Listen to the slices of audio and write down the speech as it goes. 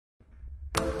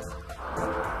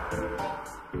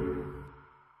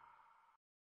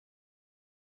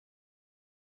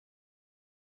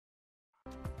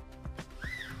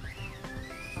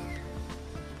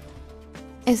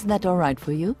Is that all right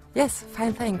for you? Yes,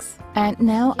 fine, thanks. And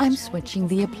now I'm switching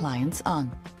the appliance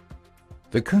on.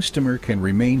 The customer can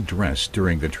remain dressed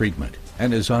during the treatment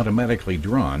and is automatically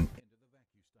drawn.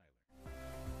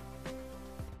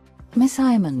 Miss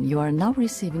Hyman, you are now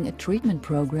receiving a treatment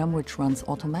program which runs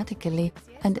automatically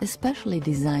and is specially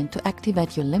designed to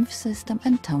activate your lymph system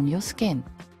and tone your skin.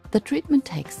 The treatment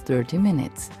takes 30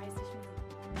 minutes.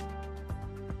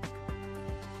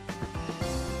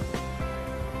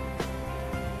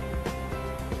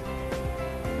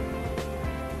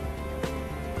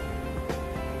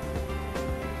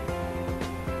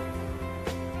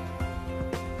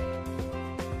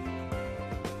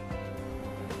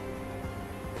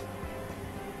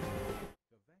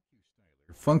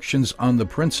 Functions on the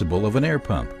principle of an air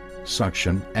pump,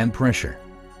 suction and pressure.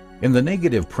 In the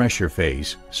negative pressure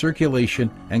phase, circulation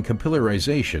and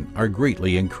capillarization are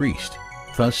greatly increased,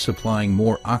 thus supplying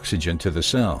more oxygen to the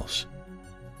cells.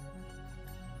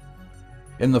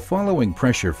 In the following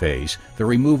pressure phase, the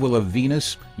removal of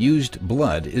venous, used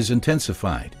blood is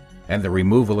intensified, and the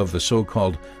removal of the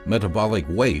so-called metabolic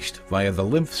waste via the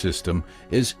lymph system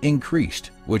is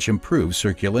increased, which improves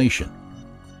circulation.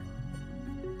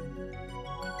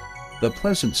 The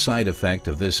pleasant side effect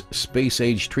of this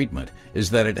space-age treatment is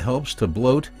that it helps to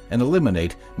bloat and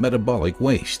eliminate metabolic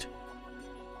waste.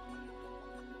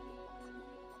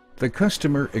 The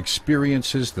customer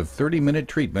experiences the 30-minute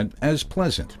treatment as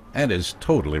pleasant and is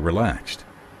totally relaxed.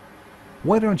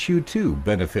 Why don't you too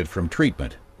benefit from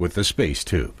treatment with the space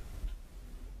tube?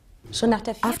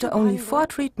 After only 4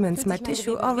 treatments, my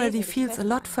tissue already feels a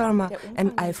lot firmer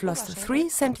and I've lost 3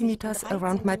 centimeters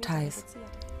around my thighs.